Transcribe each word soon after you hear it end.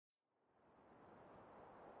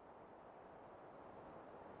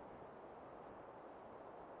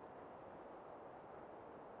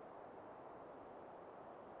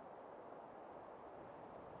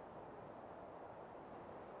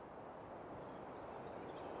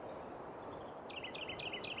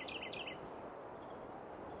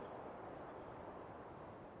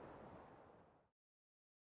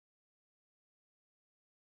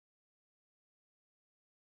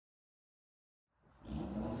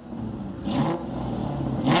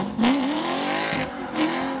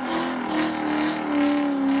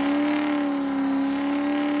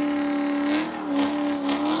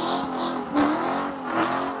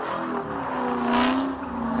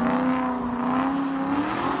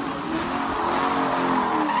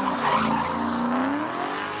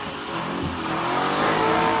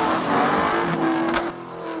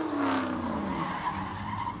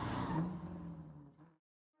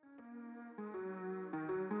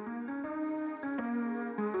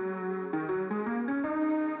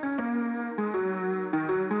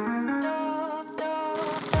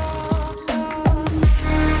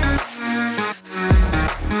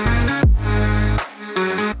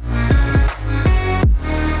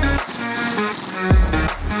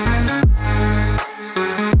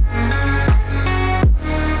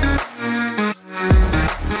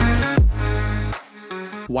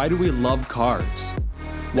Why do we love cars?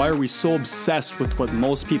 Why are we so obsessed with what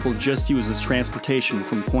most people just use as transportation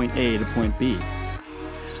from point A to point B?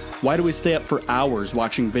 Why do we stay up for hours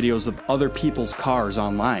watching videos of other people's cars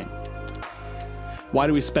online? Why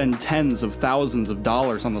do we spend tens of thousands of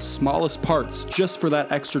dollars on the smallest parts just for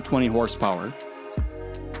that extra 20 horsepower?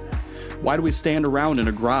 Why do we stand around in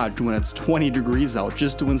a garage when it's 20 degrees out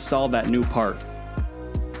just to install that new part?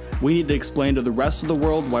 We need to explain to the rest of the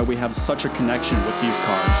world why we have such a connection with these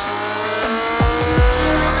cars.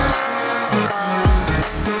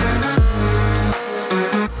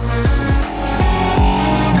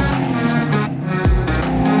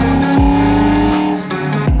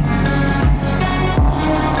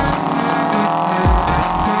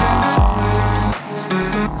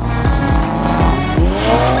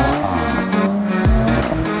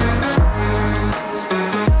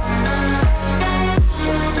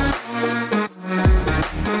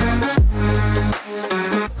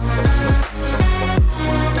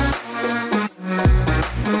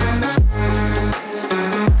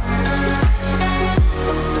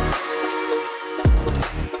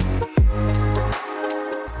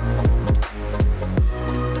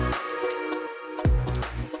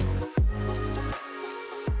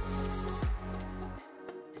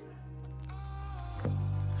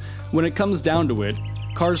 When it comes down to it,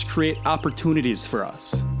 cars create opportunities for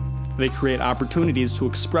us. They create opportunities to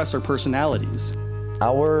express our personalities.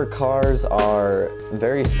 Our cars are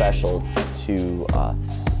very special to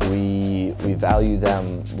us. We value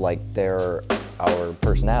them like they're our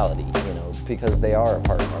personality, because they are a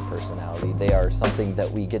part of our personality. They are something that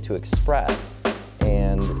we get to express.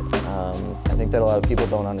 And I think that a lot of people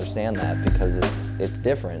don't understand that because it's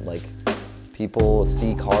different. Like, people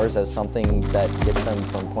see cars as something that gets them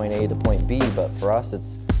from point A to point B, but for us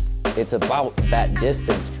it's about that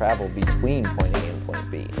distance traveled between point A and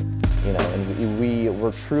point B. And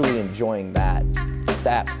we're truly enjoying that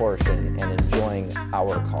portion and enjoying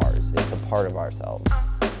our cars. It's a part of ourselves.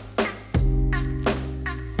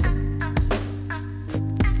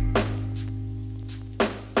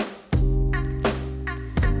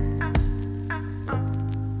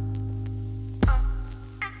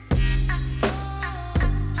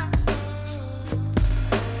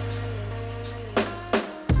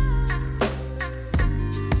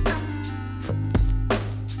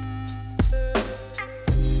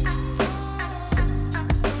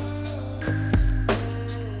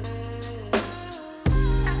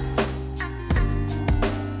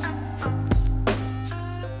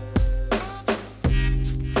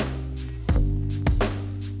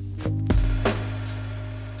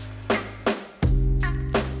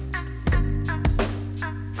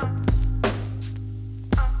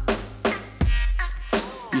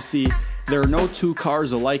 You see, there are no two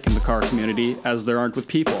cars alike in the car community as there aren't with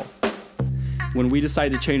people. When we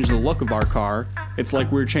decide to change the look of our car, it's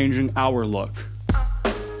like we're changing our look.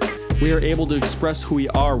 We are able to express who we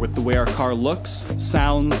are with the way our car looks,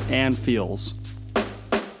 sounds, and feels.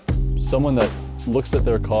 Someone that looks at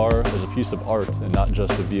their car as a piece of art and not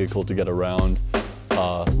just a vehicle to get around.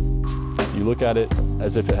 You look at it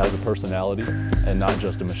as if it has a personality and not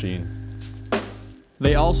just a machine.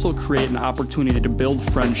 They also create an opportunity to build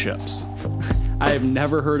friendships. I have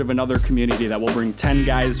never heard of another community that will bring 10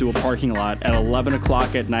 guys to a parking lot at 11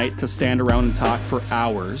 o'clock at night to stand around and talk for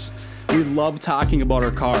hours. We love talking about our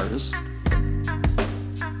cars.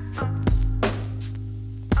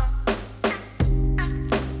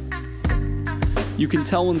 You can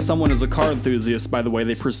tell when someone is a car enthusiast by the way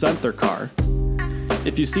they present their car.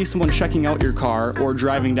 If you see someone checking out your car or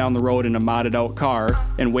driving down the road in a modded out car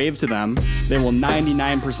and wave to them, they will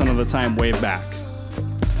 99% of the time wave back.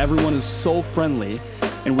 Everyone is so friendly,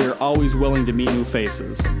 and we are always willing to meet new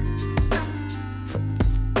faces.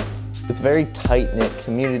 It's a very tight-knit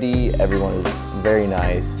community. Everyone is very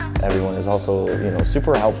nice. Everyone is also,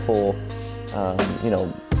 super helpful,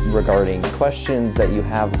 regarding questions that you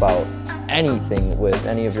have about anything with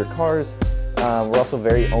any of your cars. We're also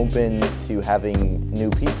very open to having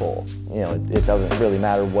new people. It doesn't really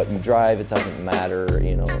matter what you drive. It doesn't matter,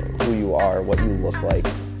 who you are, what you look like.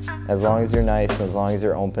 As long as you're nice, as long as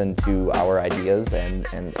you're open to our ideas and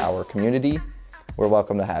our community, we're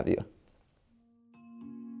welcome to have you.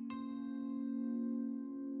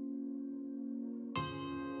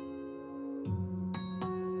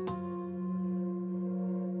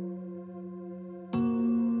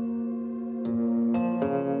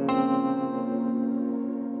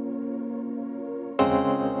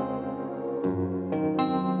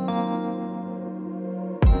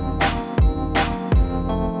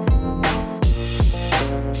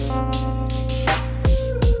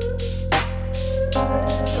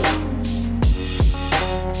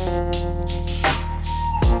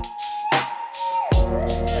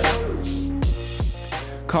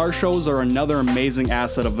 Car shows are another amazing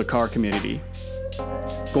asset of the car community.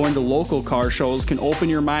 Going to local car shows can open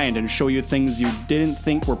your mind and show you things you didn't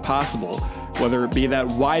think were possible, whether it be that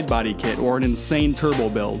wide body kit or an insane turbo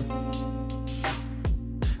build.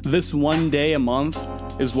 This one day a month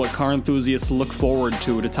is what car enthusiasts look forward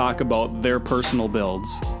to talk about their personal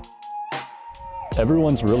builds.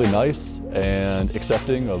 Everyone's really nice and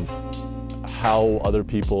accepting of how other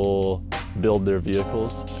people build their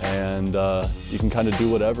vehicles, and you can kind of do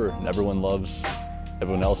whatever, and everyone loves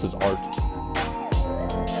everyone else's art.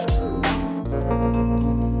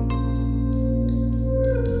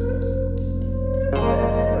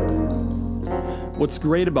 What's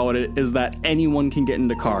great about it is that anyone can get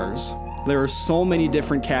into cars. There are so many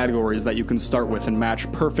different categories that you can start with and match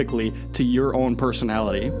perfectly to your own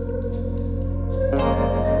personality.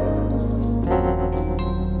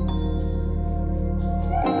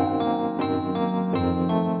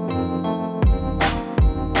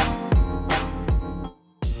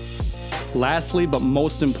 Lastly, but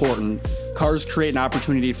most important, cars create an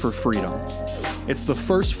opportunity for freedom. It's the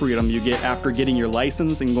first freedom you get after getting your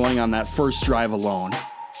license and going on that first drive alone.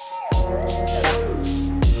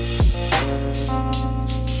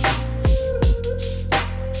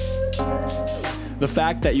 The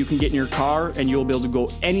fact that you can get in your car and you'll be able to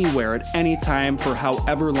go anywhere at any time for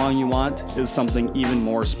however long you want is something even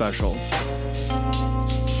more special.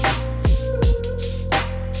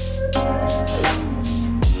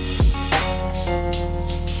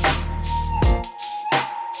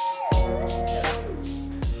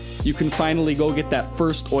 You can finally go get that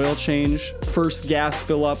first oil change, first gas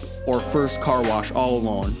fill up, or first car wash all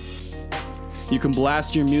alone. You can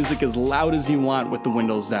blast your music as loud as you want with the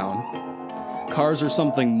windows down. Cars are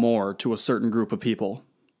something more to a certain group of people.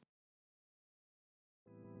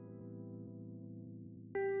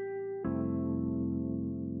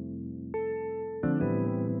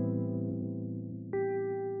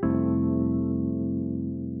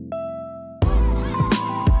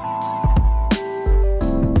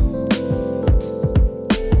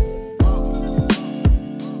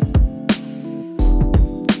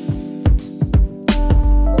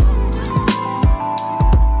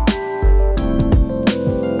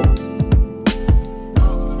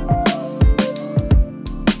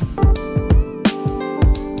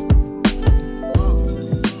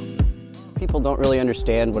 People don't really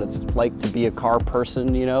understand what it's like to be a car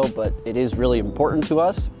person, you know, but it is really important to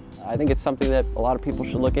us. I think it's something that a lot of people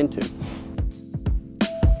should look into.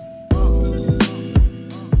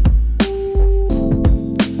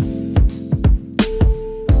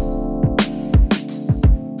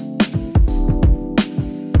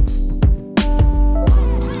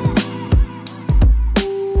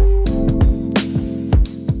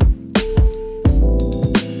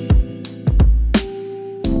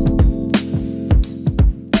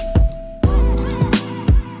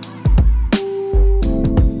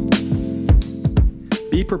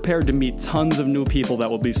 Be prepared to meet tons of new people that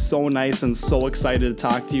will be so nice and so excited to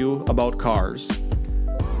talk to you about cars.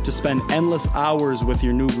 To spend endless hours with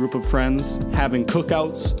your new group of friends, having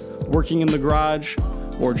cookouts, working in the garage,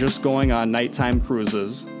 or just going on nighttime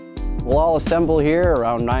cruises. We'll all assemble here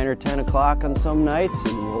around 9 or 10 o'clock on some nights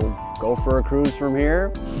and we'll go for a cruise from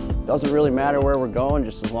here. Doesn't really matter where we're going,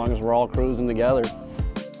 just as long as we're all cruising together.